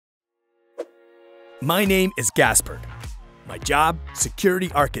My name is Gaspard. My job,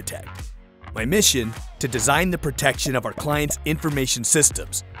 security architect. My mission, to design the protection of our clients' information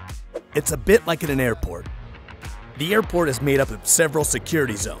systems. It's a bit like in an airport. The airport is made up of several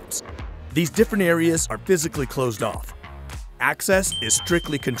security zones. These different areas are physically closed off. Access is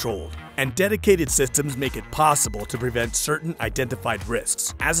strictly controlled, and dedicated systems make it possible to prevent certain identified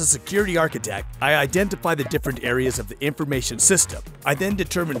risks. As a security architect, I identify the different areas of the information system. I then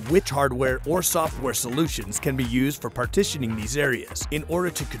determine which hardware or software solutions can be used for partitioning these areas in order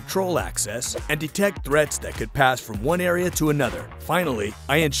to control access and detect threats that could pass from one area to another. Finally,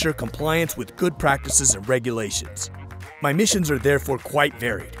 I ensure compliance with good practices and regulations. My missions are therefore quite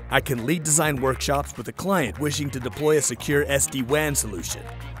varied. I can lead design workshops with a client wishing to deploy a secure SD-WAN solution,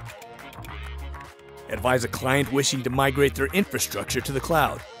 advise a client wishing to migrate their infrastructure to the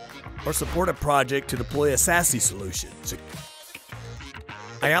cloud, or support a project to deploy a SASE solution.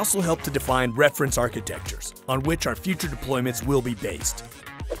 I also help to define reference architectures on which our future deployments will be based.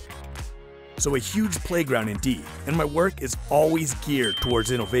 So a huge playground indeed, and my work is always geared towards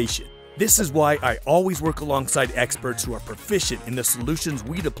innovation. This is why I always work alongside experts who are proficient in the solutions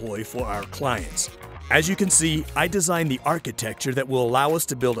we deploy for our clients. As you can see, I designed the architecture that will allow us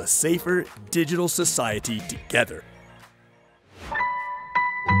to build a safer digital society together.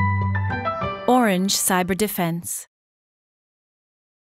 Orange Cyber Defense.